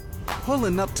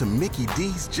Pulling up to Mickey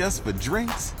D's just for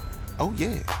drinks? Oh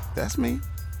yeah, that's me.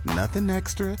 Nothing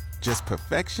extra, just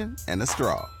perfection and a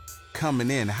straw. Coming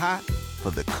in hot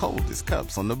for the coldest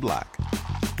cups on the block.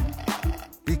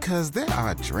 Because there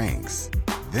are drinks.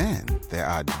 Then there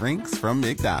are drinks from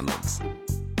McDonald's.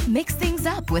 Mix things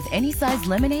up with any size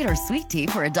lemonade or sweet tea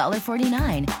for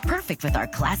 $1.49. Perfect with our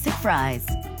classic fries.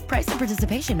 Price and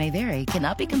participation may vary.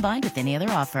 Cannot be combined with any other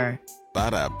offer.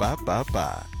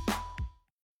 Ba-da-ba-ba-ba.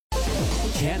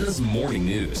 Canton's Morning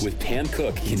News with Pam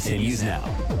Cook continues now.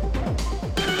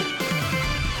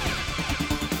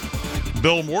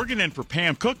 Bill Morgan in for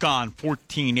Pam Cook on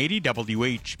 1480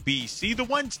 WHBC, the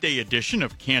Wednesday edition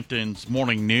of Canton's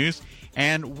Morning News.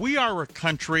 And we are a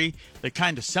country that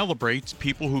kind of celebrates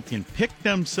people who can pick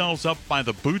themselves up by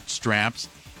the bootstraps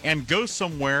and go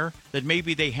somewhere that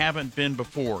maybe they haven't been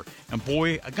before. And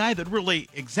boy, a guy that really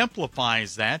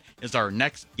exemplifies that is our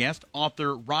next guest,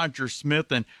 author Roger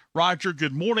Smith. And Roger,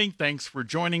 good morning. Thanks for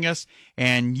joining us.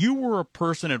 And you were a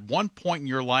person at one point in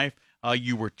your life,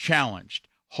 you were challenged.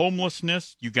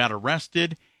 Homelessness, you got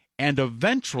arrested, and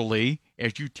eventually,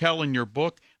 as you tell in your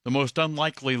book, The Most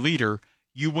Unlikely Leader,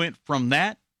 you went from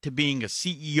that to being a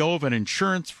CEO of an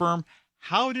insurance firm.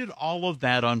 How did all of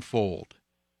that unfold?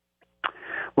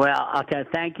 Well, okay,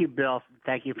 thank you, Bill.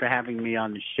 Thank you for having me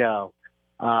on the show.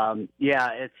 Yeah,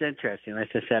 it's interesting. As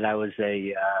I said, I was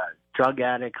a drug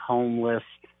addict, homeless,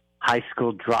 high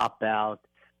school dropout.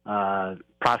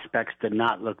 Prospects did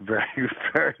not look very,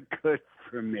 very good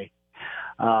for me.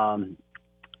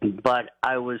 But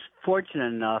I was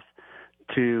fortunate enough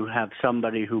to have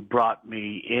somebody who brought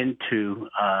me into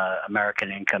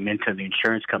American Income, into the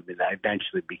insurance company that I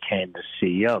eventually became the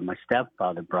CEO. My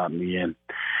stepfather brought me in.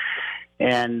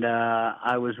 And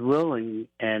I was willing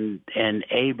and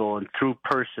able, and through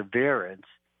perseverance,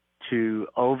 to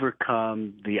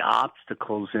overcome the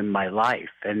obstacles in my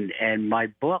life. And my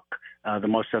book, The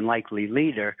Most Unlikely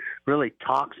Leader, really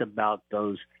talks about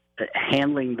those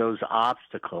handling those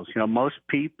obstacles. You know, most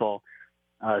people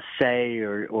say,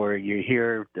 or you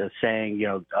hear the saying,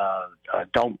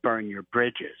 don't burn your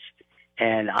bridges.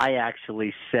 And I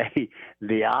actually say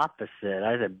the opposite.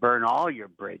 I said, burn all your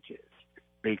bridges,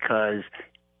 because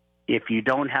if you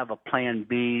don't have a plan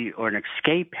B or an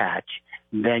escape hatch,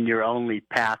 then your only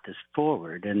path is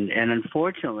forward. And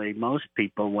unfortunately, most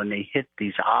people, when they hit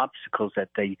these obstacles that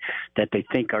they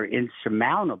think are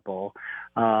insurmountable,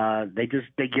 they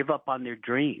give up on their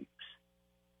dreams.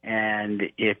 And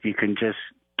if you can just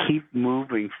keep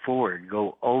moving forward,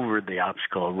 go over the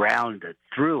obstacle, around it,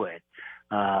 through it,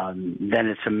 then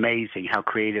it's amazing how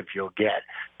creative you'll get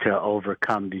to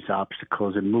overcome these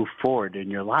obstacles and move forward in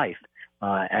your life,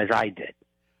 as I did.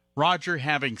 Roger,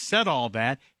 having said all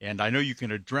that, and I know you can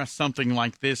address something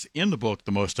like this in the book,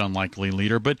 The Most Unlikely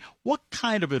Leader, but what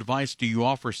kind of advice do you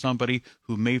offer somebody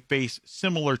who may face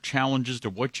similar challenges to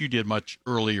what you did much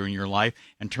earlier in your life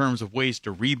in terms of ways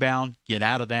to rebound, get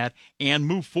out of that, and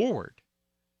move forward?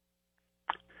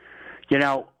 You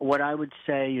know, what I would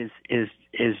say is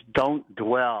don't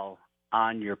dwell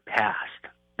on your past.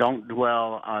 Don't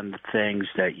dwell on the things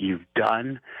that you've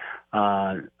done.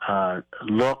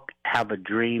 Have a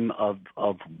dream of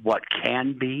what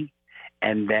can be,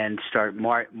 and then start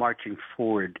marching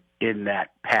forward in that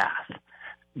path.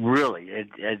 Really,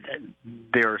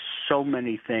 there are so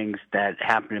many things that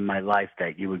happened in my life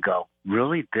that you would go,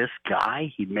 really, this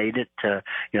guy, he made it to,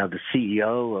 the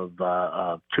CEO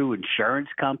of two insurance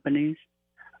companies.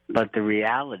 But the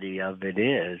reality of it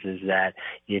is that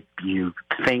if you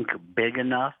think big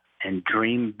enough and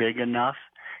dream big enough,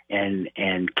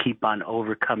 and keep on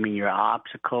overcoming your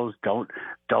obstacles, don't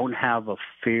have a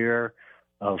fear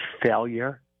of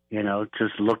failure.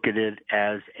 Just look at it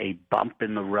as a bump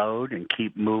in the road and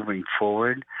keep moving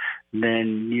forward.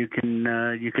 Then you can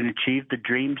achieve the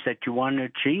dreams that you want to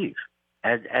achieve,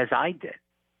 as I did.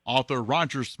 Author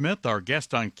Roger Smith, our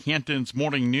guest on Canton's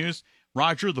Morning News.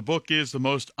 Roger, the book is The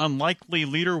Most Unlikely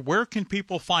Leader. Where can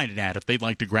people find it at if they'd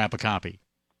like to grab a copy?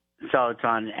 So it's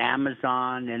on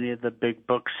Amazon, any of the big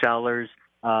booksellers,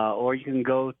 or you can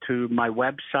go to my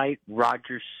website,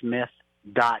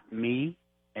 rogersmith.me,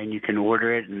 and you can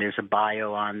order it, and there's a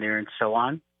bio on there and so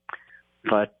on.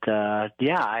 But,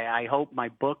 I hope my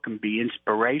book can be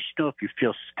inspirational. If you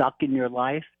feel stuck in your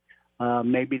life,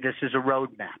 maybe this is a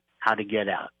roadmap, how to get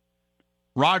out.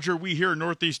 Roger, we here in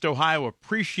Northeast Ohio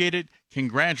appreciate it.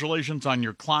 Congratulations on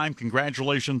your climb.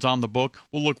 Congratulations on the book.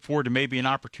 We'll look forward to maybe an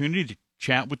opportunity to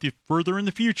chat with you further in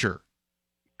the future.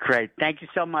 Great. Thank you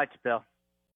so much, Bill.